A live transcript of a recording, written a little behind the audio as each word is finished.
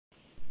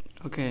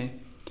Okay,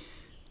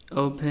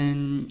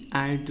 open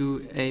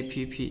Aidu app.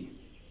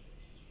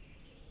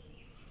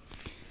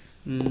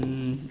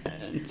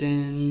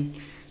 Then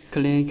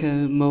click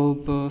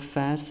mobile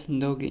fast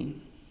login.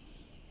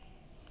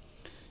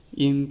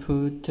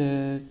 Input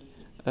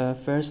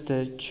first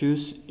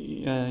choose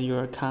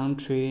your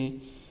country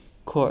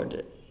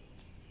code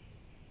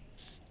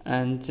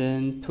and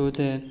then put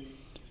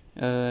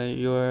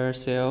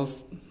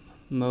yourself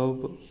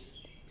mobile.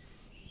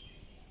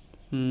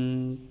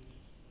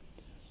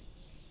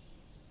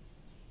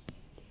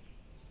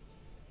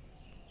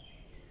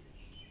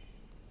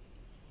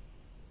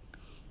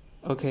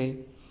 Okay,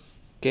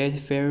 get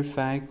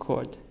verified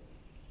code.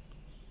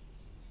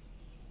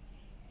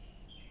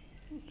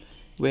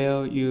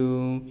 Well,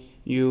 you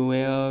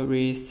will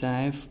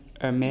receive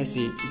a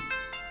message.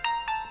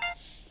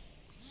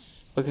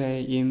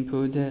 Okay,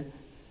 input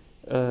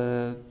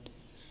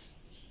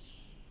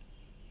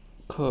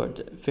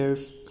code,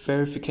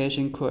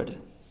 verification code.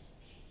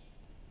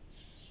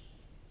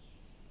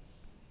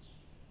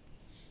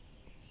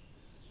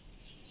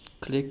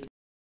 Click.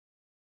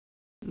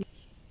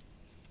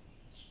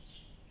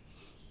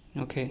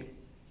 Okay.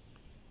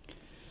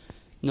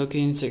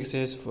 Login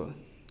successful.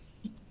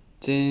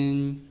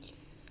 Then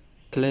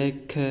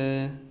click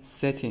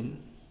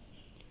setting.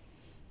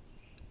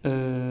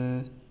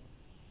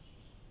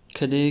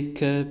 Click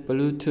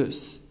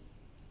Bluetooth.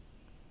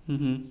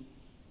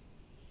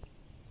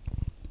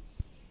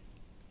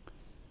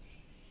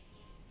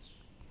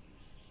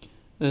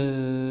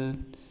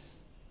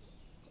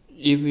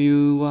 If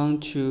you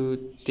want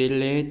to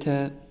delete,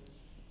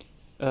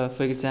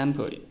 for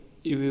example,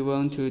 if you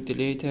want to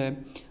delete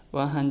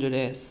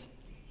 100S,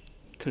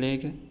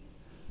 click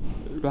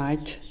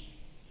right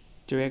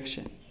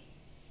direction.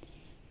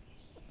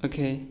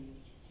 Okay,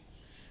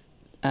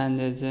 and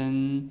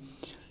then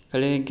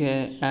click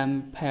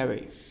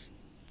Ampere.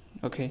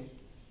 Okay,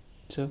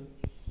 so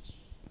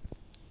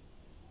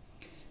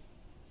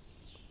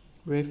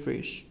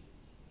refresh.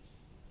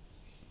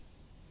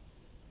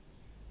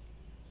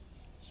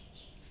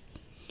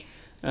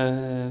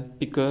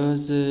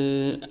 Because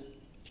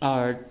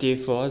our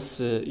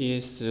default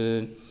is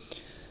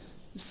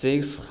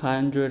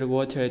 600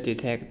 water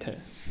detector.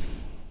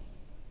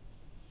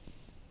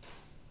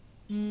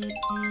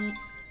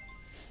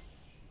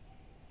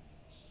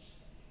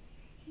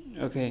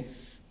 Okay,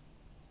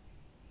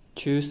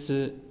 choose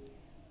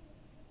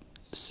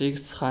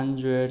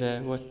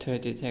 600 water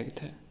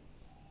detector.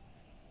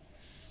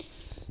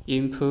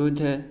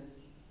 Input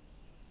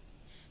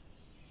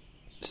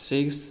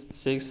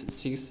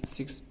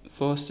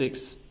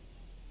 66646.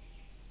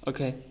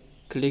 Okay,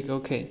 click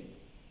OK.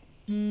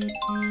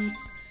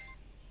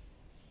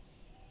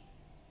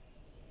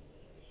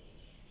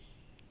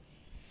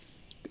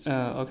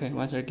 Okay,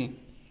 once again.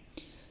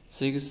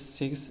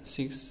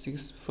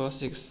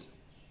 66646.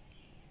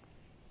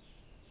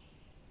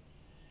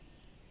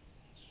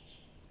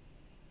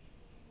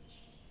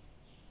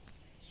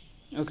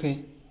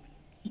 Okay.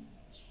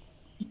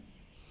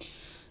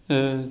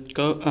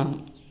 Go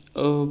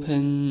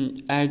open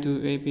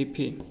Aidu app.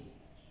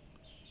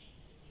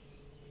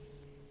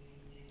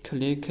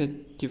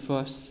 Click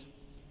device.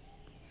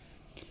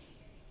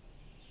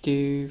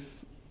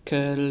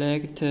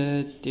 Select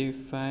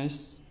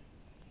device.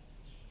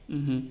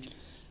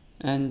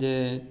 And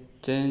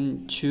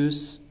then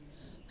choose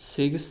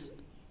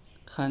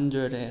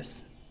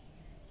 600S.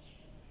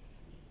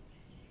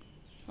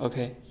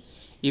 Okay,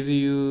 if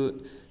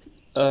you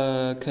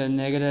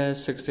connect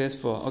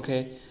successful,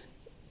 okay,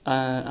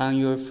 on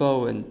your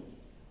phone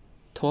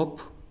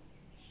top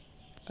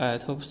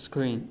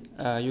screen,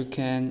 you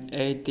can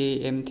add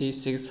the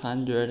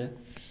MT600.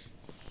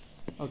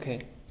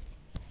 Okay.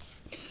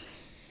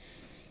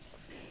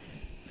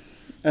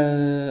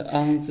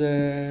 On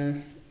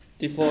the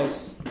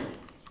defaults.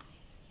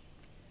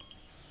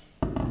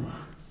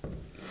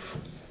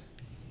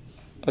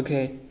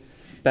 Okay,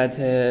 but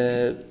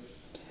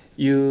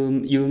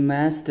you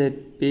must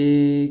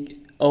be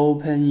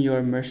open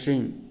your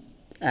machine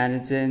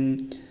and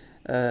then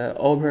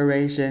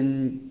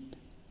operation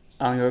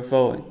on your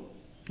phone.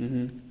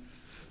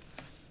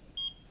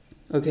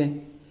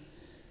 Okay.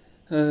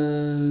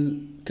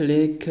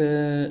 Click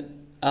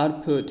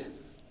output.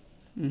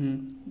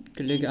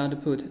 Click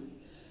output.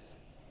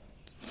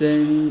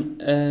 Then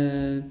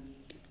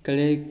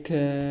click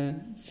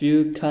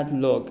view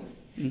catalog.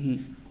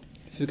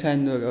 View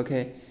catalog.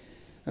 Okay.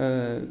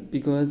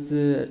 Because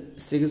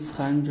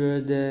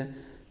 600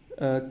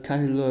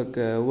 catalog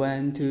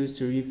 1, 2,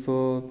 3,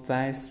 4,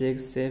 5,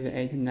 6, 7,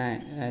 8,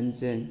 9, and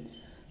then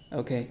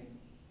okay.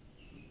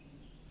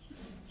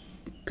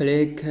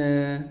 Click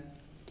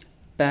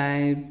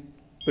by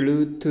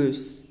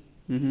Bluetooth.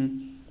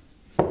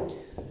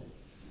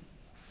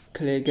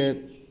 Click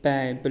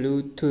by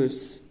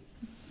Bluetooth.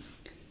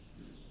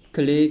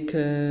 Click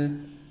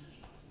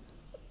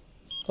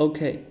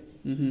OK.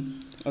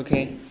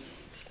 Okay,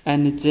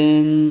 and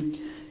then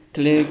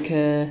click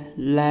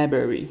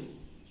library.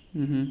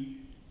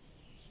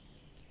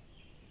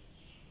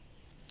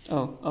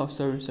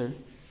 Sorry.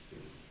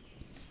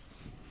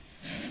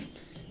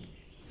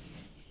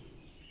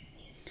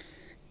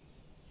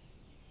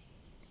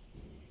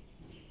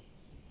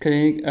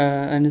 Click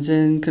and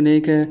then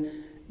click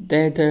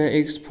data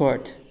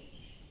export.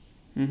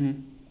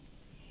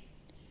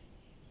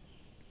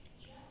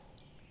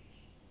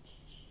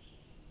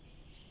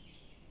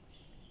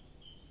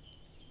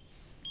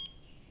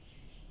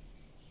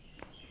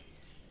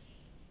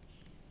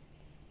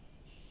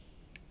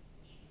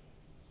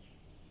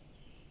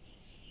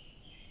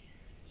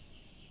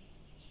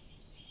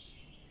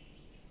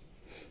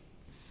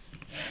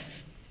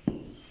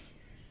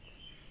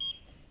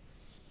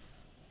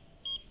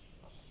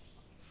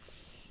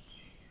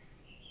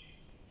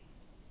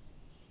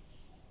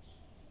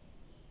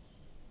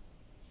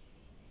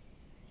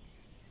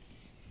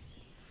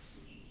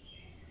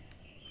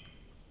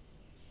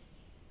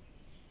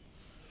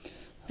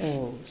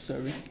 Oh,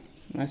 sorry.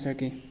 Once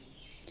again.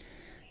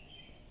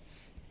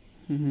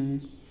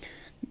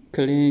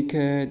 Click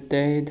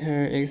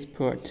data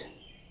export.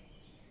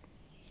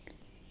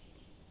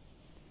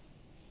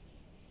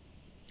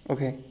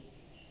 Okay,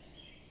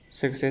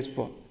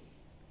 successful.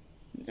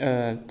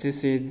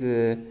 This is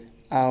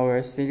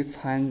our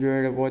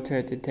 600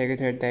 water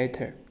detector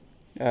data.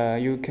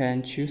 You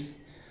can choose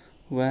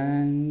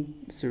 1,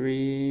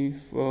 3,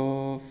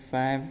 4,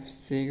 5,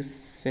 6,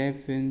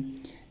 7,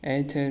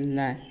 8,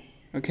 9.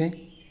 Okay,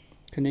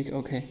 click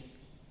OK.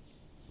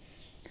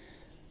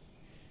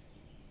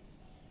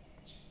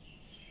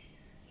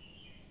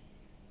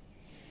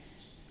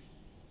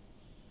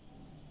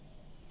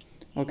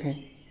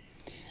 Okay.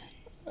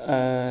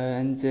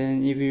 And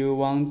then if you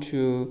want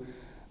to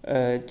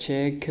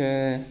check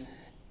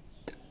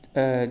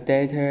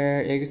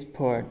data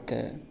export,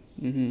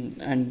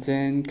 and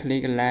then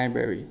click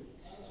library.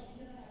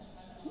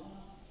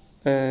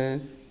 Uh,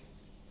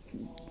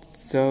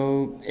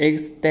 so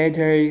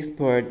data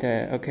export,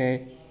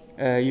 okay,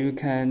 you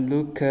can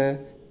look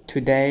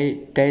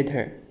today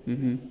data.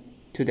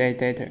 Today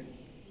data.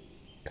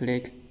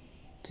 Click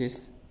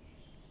this.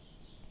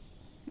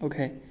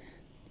 Okay.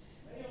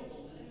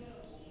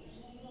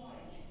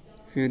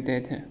 View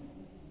data.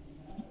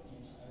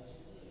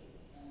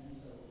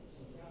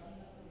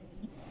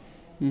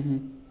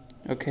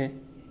 Okay.